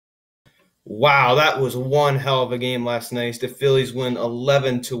Wow, that was one hell of a game last night. The Phillies win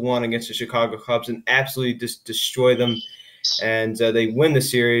 11-1 against the Chicago Cubs and absolutely just destroy them. And they win the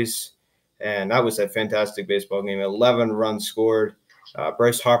series. And that was a fantastic baseball game. 11 runs scored.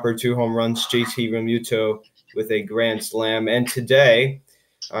 Bryce Harper, 2 home runs. JT Realmuto with a grand slam. And today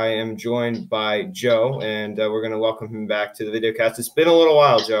I am joined by Joe, and we're going to welcome him back to the Vidcast. It's been a little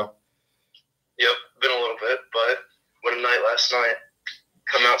while, Joe. Yep, been a little bit, but what a night last night.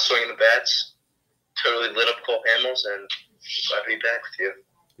 Come out swinging the bats, totally lit up Cole Hamels, and glad to be back with you.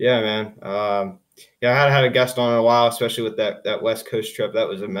 Yeah, man. I hadn't had a guest on in a while, especially with that West Coast trip. That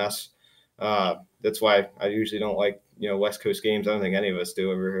was a mess. That's why I usually don't like West Coast games. I don't think any of us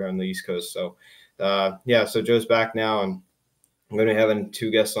do over here on the East Coast. So so Joe's back now, and I'm going to be having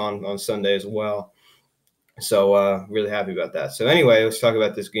 2 guests on Sunday as well. So really happy about that. So anyway, let's talk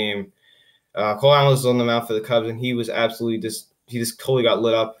about this game. Cole Hamels was on the mound for the Cubs, and he was absolutely he just totally got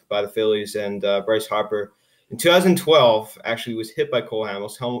lit up by the Phillies. And Bryce Harper in 2012 actually was hit by Cole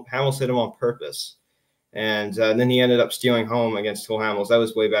Hamels. Hamels hit him on purpose. And then he ended up stealing home against Cole Hamels. That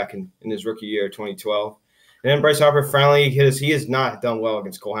was way back in his rookie year, 2012. And then Bryce Harper finally he has not done well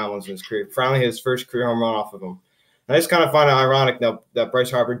against Cole Hamels in his career. Finally hit his first career home run off of him. And I just kind of find it ironic that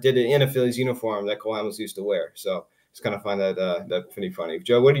Bryce Harper did it in a Phillies uniform that Cole Hamels used to wear. So just kind of find that pretty funny.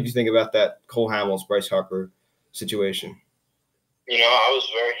 Joe, what did you think about that Cole Hamels, Bryce Harper situation? I was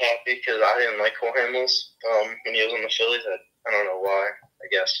very happy because I didn't like Cole Hamels when he was on the Phillies. I don't know why. I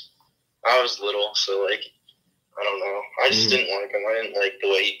guess I was little, so I don't know. I just didn't like him. I didn't like the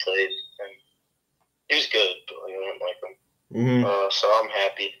way he played. And he was good, but I didn't like him. So I'm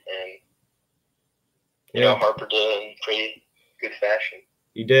happy, and Harper did it in pretty good fashion.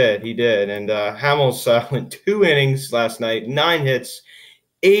 He did. And Hamels went 2 innings last night, 9 hits,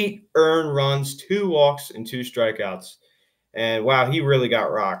 8 earned runs, 2 walks, and 2 strikeouts. And wow, he really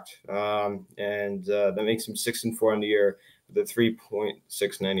got rocked. That makes him 6-4 on the year with a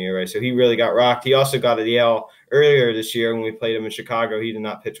 3.69 ERA. So he really got rocked. He also got a DL earlier this year when we played him in Chicago. He did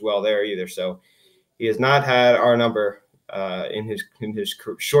not pitch well there either. So he has not had our number in his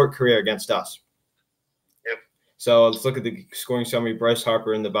short career against us. Yep. So let's look at the scoring summary. Bryce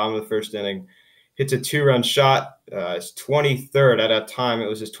Harper in the bottom of the first inning hits a 2-run shot. His 23rd at that time. It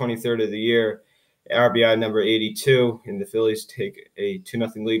was his 23rd of the year. RBI number 82, and the Phillies take a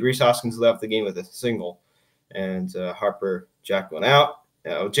 2-0 lead. Rhys Hoskins left the game with a single, and Harper jacked one out.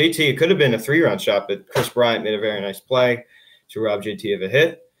 JT, it could have been a 3-run shot, but Chris Bryant made a very nice play to rob JT of a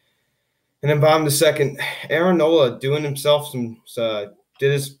hit. And then bottom of the second, Aaron Nola doing himself helping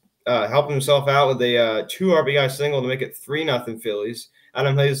himself out with a 2 RBI single to make it 3-0 Phillies.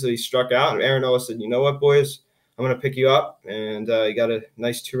 Adam Hazley struck out, and Aaron Nola said, "You know what, boys? I'm going to pick you up." And he got a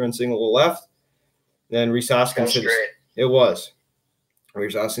nice 2-run single to left. Then Rhys Hoskins hit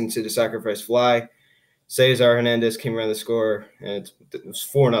a sacrifice fly. Cesar Hernandez came around the score, and it was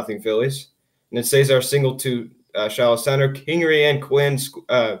 4-0 Phillies. And then Cesar singled to shallow center. Kingery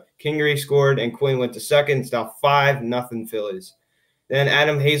scored, and Quinn went to second. It's now 5-0 Phillies. Then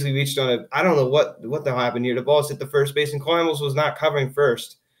Adam Hazley reached on I don't know what the hell happened here. The ball hit the first base, and Cole Hamels was not covering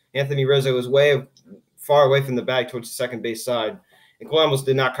first. Anthony Rizzo was way far away from the bag towards the second base side. And Cole Hamels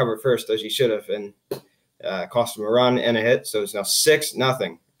did not cover first, as he should have, and cost him a run and a hit. So it's now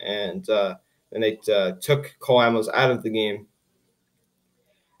 6-0. And then they took Cole Hamels out of the game.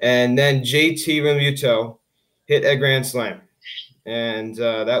 And then JT Realmuto hit a grand slam. And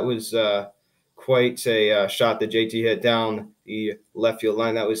that was quite a shot that JT hit down the left field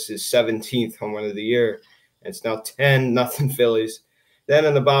line. That was his 17th home run of the year. And it's now 10-0 Phillies. Then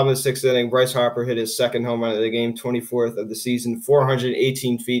in the bottom of the 6th inning, Bryce Harper hit his 2nd home run of the game, 24th of the season,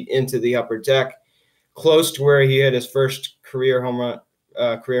 418 feet into the upper deck, close to where he hit his first career home run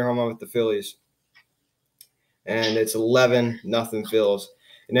with the Phillies. And it's 11-0 Phillies.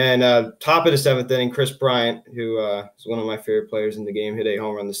 And then top of the 7th inning, Chris Bryant, who is one of my favorite players in the game, hit a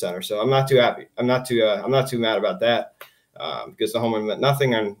home run to center. So I'm not too happy. I'm not too mad about that because the home run meant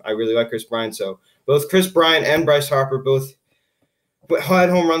nothing, and I really like Chris Bryant. So both Chris Bryant and Bryce Harper both had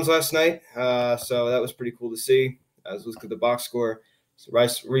home runs last night, so that was pretty cool to see. Let's look at the box score. So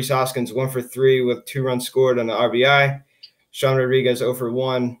Rhys Hoskins 1 for 3 with 2 runs scored on the RBI. Sean Rodriguez 0 for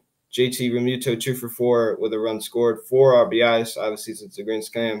 1. JT Realmuto 2 for 4 with a run scored, 4 RBIs, obviously since the grand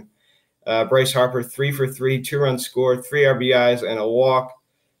slam. Bryce Harper 3 for 3, 2 runs scored, 3 RBIs and a walk.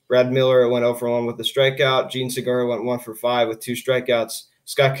 Brad Miller went 0 for 1 with a strikeout. Gene Segura went 1 for 5 with 2 strikeouts.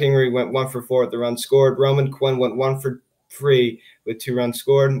 Scott Kingery went 1 for 4 with the run scored. Roman Quinn went 1 for 3 with 2 runs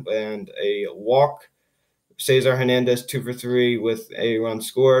scored and a walk. Cesar Hernandez 2 for 3 with a run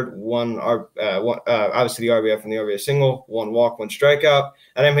scored, obviously the RBI from the RBI single, 1 walk, 1 strikeout.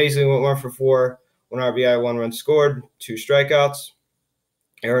 Adam Hazley went 1 for 4, 1 RBI, 1 run scored, 2 strikeouts.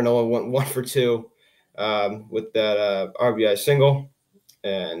 Aaron Nola went 1 for 2 with that RBI single,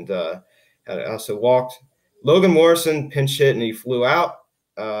 and also walked. Logan Morrison pinch hit and he flew out.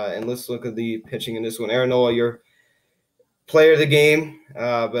 And let's look at the pitching in this one. Aaron Nola, your player of the game,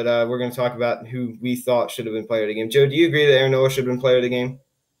 but we're going to talk about who we thought should have been player of the game. Joe, do you agree that Aaron Nola should have been player of the game?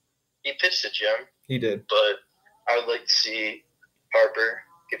 He pitched a gem. He did. But I would like to see Harper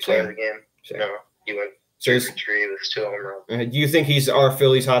get player of the game. Same. No, he went 3 for 3 with 2 home runs. Do you think he's our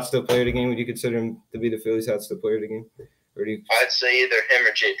Phillies hot still player of the game? Would you consider him to be the Phillies hot still player of the game? Or do you... I'd say either him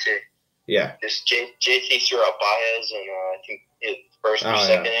or JT. Yeah. Just JT threw out Baez, and I think his first or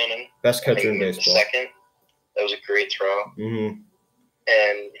second inning. Best catcher in baseball. Second. That was a great throw. Mm-hmm.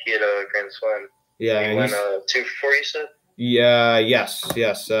 And he had a grand slam. Yeah. He went 2 for 4, you said? Yeah. Yes.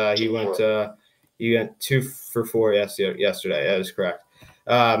 He went 2 for 4 yesterday. That is correct.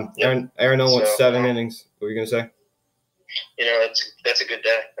 Aaron Nola went 7 innings. What were you going to say? That's a good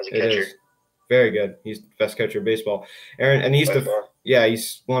day as a catcher. It is. Very good. He's the best catcher in baseball.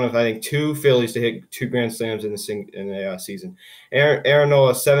 He's one of, I think, 2 Phillies to hit 2 grand slams in the season. Aaron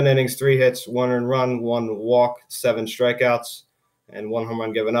Nola, 7 innings, 3 hits, 1 earned run, 1 walk, 7 strikeouts, and 1 home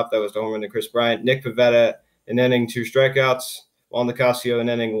run given up. That was the home run to Chris Bryant. Nick Pivetta, an inning, 2 strikeouts. Juan Nicasio, an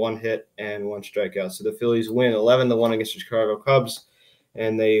inning, 1 hit, and 1 strikeout. So the Phillies win 11-1 against the Chicago Cubs,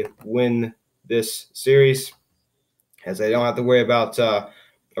 and they win this series as they don't have to worry about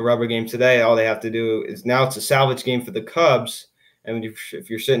a rubber game today. All they have to do is now it's a salvage game for the Cubs. And if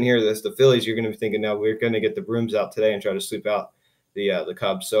you're sitting here, the Phillies, you're going to be thinking, no, we're going to get the brooms out today and try to sweep out the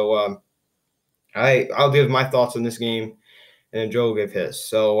Cubs. So I'll give my thoughts on this game, and Joe will give his.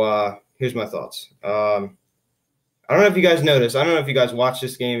 So here's my thoughts. I don't know if you guys noticed. I don't know if you guys watched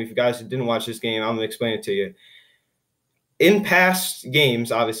this game. If you guys didn't watch this game, I'm going to explain it to you. In past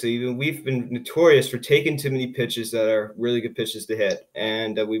games, obviously, we've been notorious for taking too many pitches that are really good pitches to hit.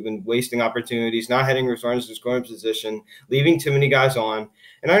 And we've been wasting opportunities, not hitting runners in scoring position, leaving too many guys on.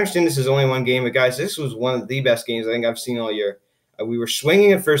 And I understand this is only one game, but, guys, this was one of the best games I think I've seen all year. We were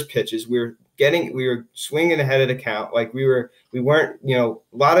swinging at first pitches. We were swinging ahead of the count. Like we weren't, a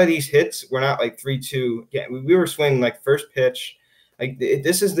lot of these hits were not like 3-2. Yeah, we were swinging like first pitch. Like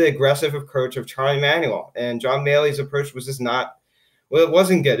this is the aggressive approach of Charlie Manuel, and John Maley's approach was just not. Well, it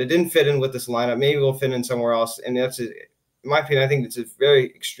wasn't good. It didn't fit in with this lineup. Maybe we'll fit in somewhere else. And in my opinion, I think it's a very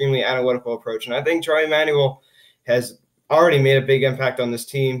extremely analytical approach. And I think Charlie Manuel has already made a big impact on this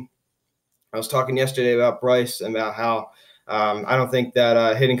team. I was talking yesterday about Bryce and about how. I don't think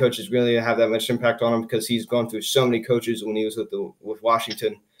that hitting coaches really have that much impact on him because he's gone through so many coaches when he was with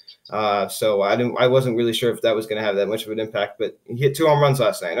Washington. So I wasn't really sure if that was going to have that much of an impact. But he hit 2 home runs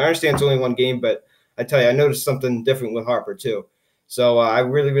last night. And I understand it's only one game, but I tell you, I noticed something different with Harper too. So I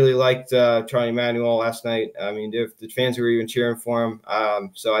really, really liked Charlie Manuel last night. I mean, the fans were even cheering for him.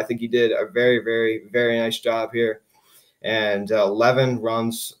 So I think he did a very, very, very nice job here. And 11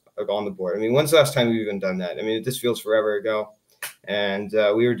 runs on the board. I mean, when's the last time we've even done that? I mean, this feels forever ago. And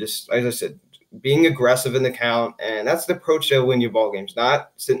we were just, as I said, being aggressive in the count, and that's the approach to win your ball games.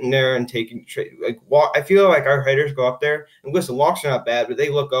 Not sitting there and taking walk. I feel like our hitters go up there and listen. Walks are not bad, but they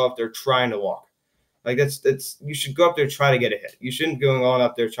look up there trying to walk. Like that's you should go up there trying to get a hit. You shouldn't be going on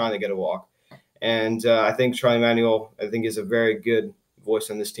up there trying to get a walk. And I think Charlie Manuel, is a very good voice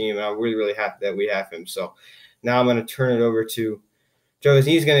on this team, and I'm really, really happy that we have him. So now I'm going to turn it over to Joe, as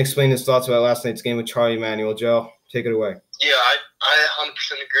he's going to explain his thoughts about last night's game with Charlie Manuel. Joe, take it away. Yeah, I 100%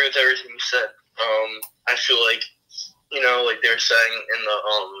 agree with everything you said. I feel like, like they were saying in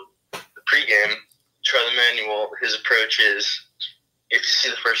the pregame, Charlie Manuel, his approach is if you see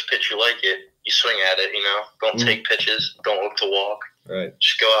the first pitch you like it, you swing at it, Don't take pitches. Don't look to walk. Right.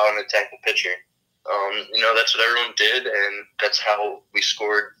 Just go out and attack the pitcher. That's what everyone did, and that's how we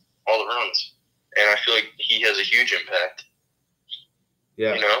scored all the runs. And I feel like he has a huge impact.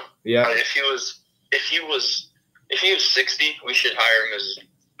 Yeah. Yeah. If he was 60, we should hire him as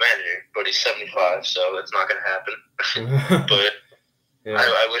manager. But he's 75, so that's not going to happen. But yeah.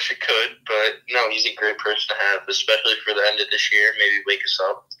 I wish it could. But no, he's a great person to have, especially for the end of this year. Maybe wake us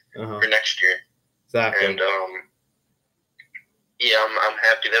up for next year. Exactly. And I'm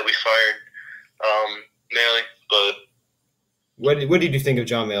happy that we fired Maley. But what did you think of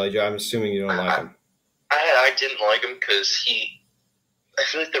John Maley, Joe? I'm assuming you don't like him. I didn't like him because I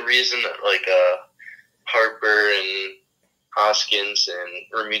feel like the reason that Harper and Hoskins and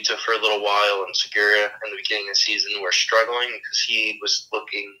Ramita for a little while and Segura in the beginning of the season were struggling because he was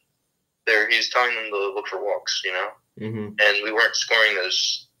looking he's telling them to look for walks, Mm-hmm. and we weren't scoring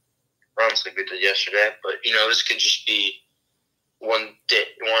those runs like we did yesterday. But this could just be one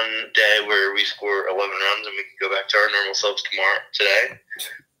day where we score 11 runs and we can go back to our normal selves today.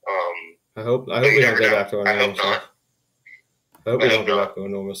 I hope we don't go back to our normal self. I hope we don't go back to our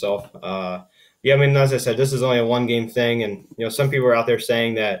normal self. Yeah, I mean, as I said, this is only a 1-game thing, and some people are out there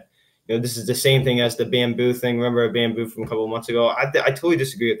saying that this is the same thing as the bamboo thing. Remember bamboo from a couple of months ago? I totally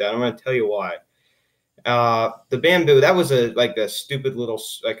disagree with that. I'm going to tell you why. The bamboo, that was a stupid little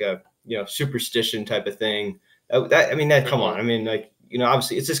superstition type of thing. Come on. I mean,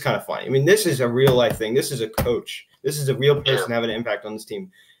 obviously it's just kind of funny. I mean, this is a real life thing. This is a coach. This is a real person having an impact on this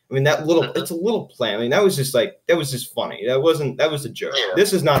team. I mean, it's a little plan. I mean, that was just funny. That was a joke. Yeah.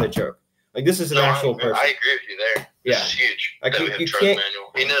 This is not a joke. Like, this is an actual person. I agree with you there. This is huge. Like, you can't.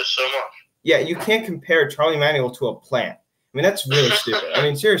 Manuel. He knows so much. Yeah, you can't compare Charlie Manuel to a plant. I mean, that's really stupid. I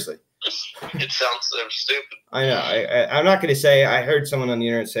mean, seriously. It sounds so stupid. I know. I'm not going to say. I heard someone on the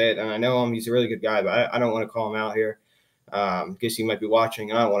internet say it, and I know him. He's a really good guy, but I don't want to call him out here. In case he might be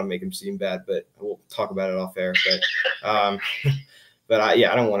watching, and I don't want to make him seem bad, but we'll talk about it off air. But I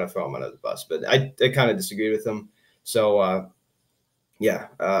don't want to throw him under the bus. But I kind of disagree with him. So I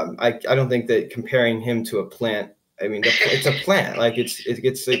don't think that comparing him to a plant. I mean, it's a plant. Like it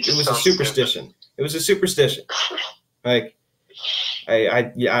was a superstition. Stupid. It was a superstition. Like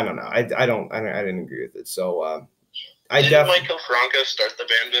I don't know. I didn't agree with it. So didn't Michael Franco start the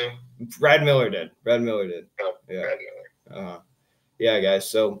bamboo? Brad Miller did. Oh, yeah. Brad Miller. Yeah, guys.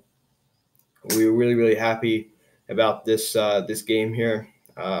 So we were really, really happy about this game here.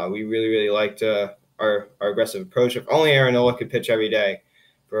 We really, really liked our aggressive approach. If only Aaron Nola could pitch every day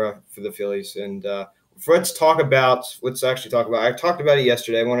for the Phillies. And let's actually talk about. I talked about it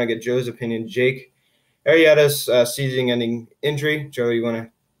yesterday. I want to get Joe's opinion. Jake Arrieta's season-ending injury. Joe, you want to?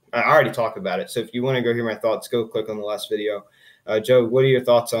 I already talked about it. So if you want to go hear my thoughts, go click on the last video. Joe, what are your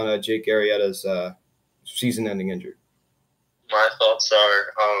thoughts on Jake Arrieta's season-ending injury? My thoughts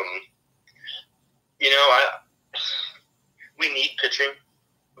are, we need pitching,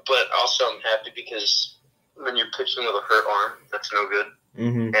 but also I'm happy because when you're pitching with a hurt arm, that's no good,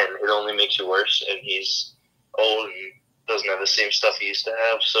 and it only makes you worse. And he's old and doesn't have the same stuff he used to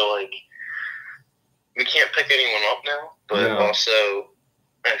have. So we can't pick anyone up now. But also,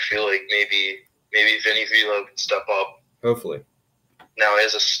 I feel like maybe Vinny Velo can step up. Hopefully. Now he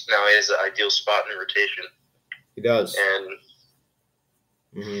has an ideal spot in the rotation. He does. And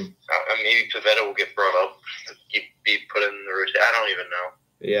maybe Pivetta will get brought up to be put in the rotation. I don't even know.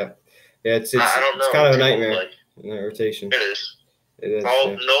 Yeah, it's I don't know. It's kind of a nightmare in the rotation. It is. Yeah.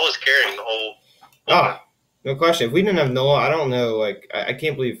 Nola's carrying the whole. No question. If we didn't have Nola, I don't know. I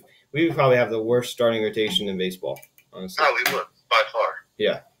can't believe we would probably have the worst starting rotation in baseball. Honestly. Oh, we would by far.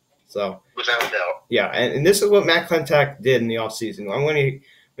 Yeah. So. Without a doubt. Yeah, and this is what Matt Klentak did in the offseason. I'm going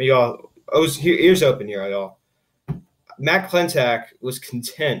to y'all. Ears open here, y'all. Matt Klentak was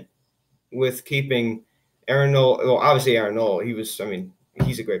content with keeping Aaron Nola. Well, obviously Aaron Nola.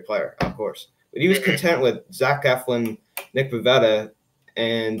 He's a great player, of course. But he was content with Zach Eflin, Nick Pivetta,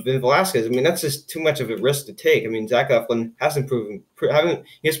 and Vin Velasquez. I mean, that's just too much of a risk to take. I mean, Zach Eflin hasn't proven.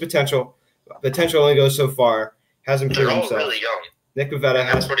 He has potential. Potential only goes so far. Hasn't proven himself. They're all really young. Nick Pivetta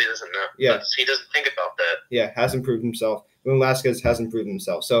that's what he doesn't know. Yeah. He doesn't think about that. Yeah, hasn't proved himself. Vin Velasquez hasn't proven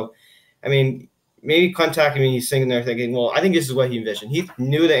himself. So, I mean, maybe Klentak, he's sitting there thinking, well, I think this is what he envisioned. He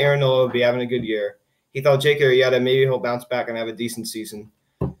knew that Aaron Nola would be having a good year. He thought Jake Arrieta, maybe he'll bounce back and have a decent season.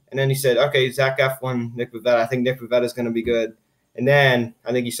 And then he said, okay, Zach Eflin, Nick Pivetta. I think Nick Pivetta is going to be good. And then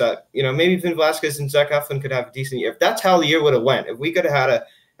I think he saw, maybe Vin Velasquez and Zach Eflin could have a decent year. If that's how the year would have went, if we could have had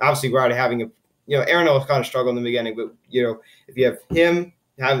obviously we're already having Aaron Nola kind of struggled in the beginning, but, if you have him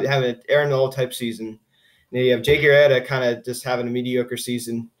having an Aaron Nola type season, and then you have Jake Arrieta kind of just having a mediocre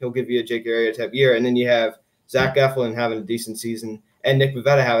season, he'll give you a Jake Arrieta type year. And then you have Zach Eflin having a decent season and Nick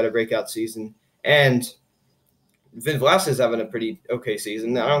Pivetta having a breakout season. And Vin Velasquez having a pretty okay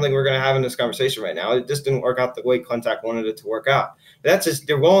season. I don't think we're going to have this conversation right now. It just didn't work out the way Klentak wanted it to work out. But that's just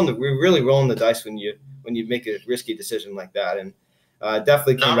we're really rolling the dice when you make a risky decision like that, and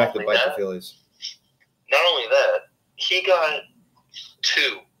definitely came back to bite the Phillies. Not only that, he got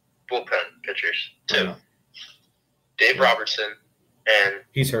 2 bullpen pitchers. 2, Dave Robertson and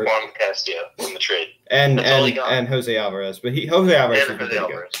he's hurt. Juan Castillo from the trade, and Jose Alvarez, but Jose Alvarez has been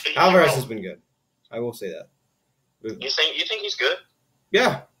good. Alvarez has been good. I will say that. You think he's good?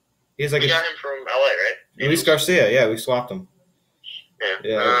 Yeah. We got him from LA, right? Luis Garcia, yeah, we swapped him.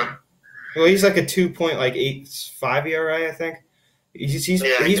 Yeah. Well, he's like a 2.85 ERA, I think. He's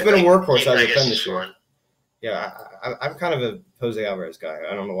been a workforce out of the pen this year. Yeah, I'm kind of a Jose Alvarez guy.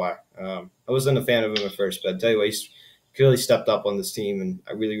 I don't know why. I wasn't a fan of him at first, but I tell you what, he's clearly stepped up on this team, and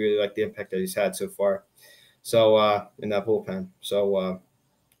I really, really like the impact that he's had so far. So in that bullpen. So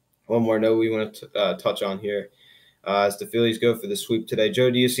one more note we want to touch on here as the Phillies go for the sweep today.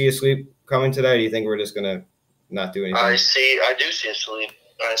 Joe, do you see a sweep coming today, or do you think we're just gonna not do anything? I do see a sweep.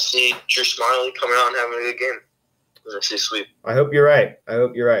 I see Drew Smiley coming out and having a good game. I see a sweep. I hope you're right.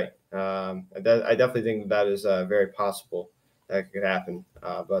 I definitely think that is very possible that could happen,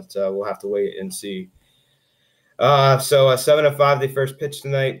 but we'll have to wait and see. So 7-5, they first pitch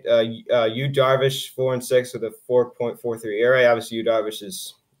tonight. Yu Darvish 4-6 with a 4.43 ERA. Obviously, Yu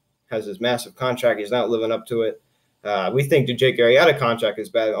Darvish has this massive contract. He's not living up to it. We think Jake Arrieta contract is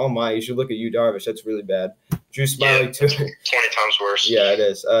bad. Oh my, you should look at Yu Darvish. That's really bad. Drew Smiley 20 times worse. Yeah, it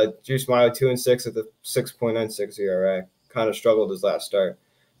is. Drew Smiley 2-6 with a 6.96 ERA. Kind of struggled his last start,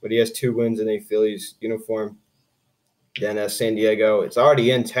 but he has 2 wins in a Phillies uniform. Then San Diego, it's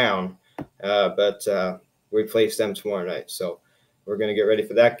already in town, but we place them tomorrow night. So we're going to get ready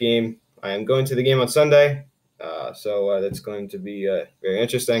for that game. I am going to the game on Sunday, so that's going to be very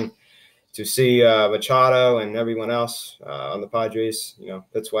interesting to see Machado and everyone else on the Padres.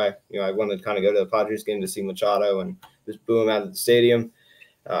 That's why I wanted to kind of go to the Padres game to see Machado and just boo him out of the stadium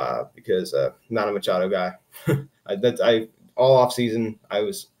because I'm not a Machado guy. All off season I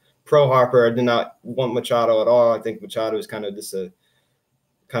was pro Harper. I did not want Machado at all. I think Machado is kind of just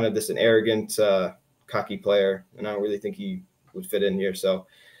an arrogant, cocky player, and I don't really think he would fit in here. So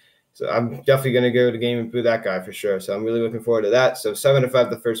I'm definitely going to go to the game and boo that guy for sure. So I'm really looking forward to that. So 7-5,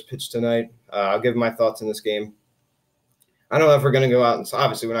 the first pitch tonight. I'll give my thoughts on this game. I don't know if we're going to go out and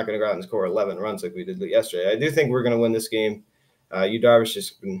obviously we're not going to go out and score 11 runs like we did yesterday. I do think we're going to win this game. Yu Darvish has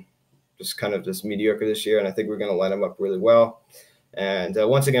been just kind of just mediocre this year, and I think we're going to line him up really well. And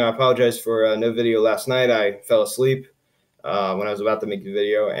once again, I apologize for no video last night. I fell asleep when I was about to make the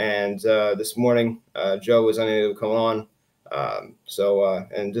video, and this morning Joe was unable to come on.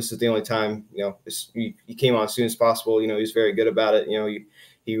 And this is the only time, he came on as soon as possible. He's very good about it.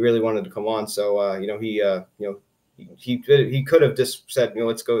 He really wanted to come on. So, he could have just said,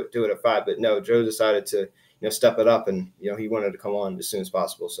 let's go do it at 5, but no, Joe decided to, step it up, and, he wanted to come on as soon as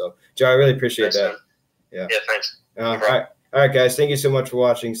possible. So Joe, I really appreciate that. Yeah, thanks. All right, guys. Thank you so much for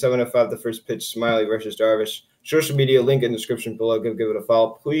watching 7-5, the first pitch, Smiley versus Darvish. Social media link in the description below. Give it a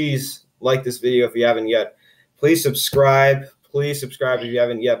follow. Please like this video if you haven't yet. Please subscribe. If you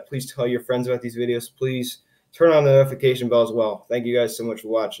haven't yet. Please tell your friends about these videos. Please turn on the notification bell as well. Thank you guys so much for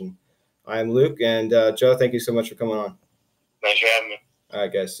watching. I am Luke, and Joe, thank you so much for coming on. Thanks for having me. All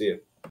right, guys. See you.